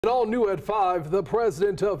And all new at 5, the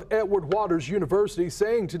president of Edward Waters University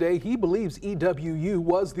saying today he believes EWU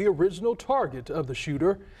was the original target of the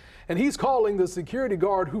shooter. And he's calling the security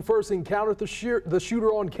guard who first encountered the shooter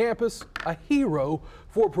on campus a hero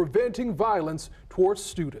for preventing violence towards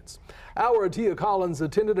students. Our Atia Collins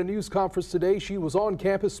attended a news conference today. She was on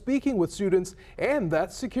campus speaking with students and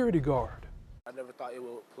that security guard. I never thought it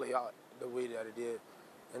would play out the way that it did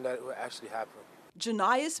and that it would actually happen.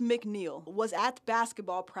 Janias McNeil was at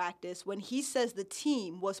basketball practice when he says the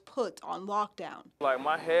team was put on lockdown. Like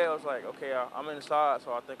my head was like, okay, I'm inside,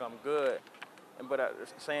 so I think I'm good. But at the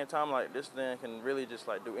same time, like this thing can really just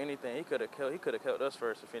like do anything. He could have killed us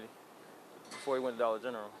first before he went to Dollar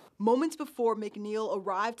General. Moments before McNeil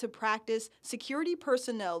arrived to practice, security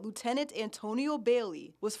personnel Lieutenant Antonio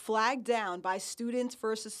Bailey was flagged down by students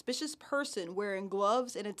for a suspicious person wearing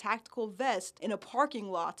gloves and a tactical vest in a parking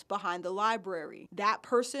lot behind the library. That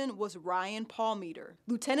person was Ryan Palmeter.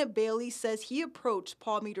 Lieutenant Bailey says he approached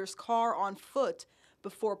Palmeter's car on foot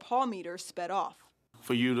before Palmeter sped off.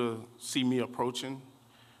 For you to see me approaching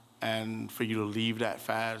and for you to leave that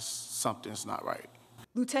fast, something's not right.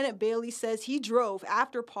 Lieutenant Bailey says he drove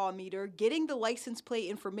after Palmeter, getting the license plate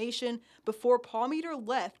information before Palmeter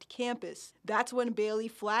left campus. That's when Bailey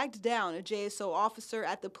flagged down a JSO officer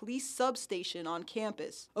at the police substation on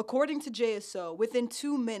campus. According to JSO, within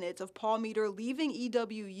 2 minutes of Palmeter leaving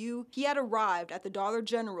EWU, he had arrived at the Dollar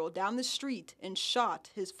General down the street and shot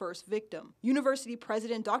his first victim. University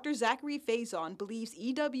President Dr. Zachary Faison believes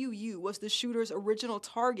EWU was the shooter's original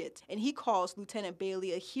target, and he calls Lieutenant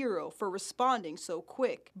Bailey a hero for responding so quick.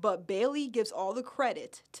 But Bailey gives all the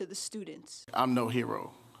credit to the students. I'm no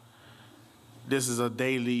hero. This is a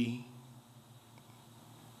daily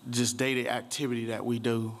activity that we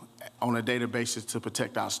do on a daily basis to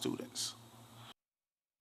protect our students.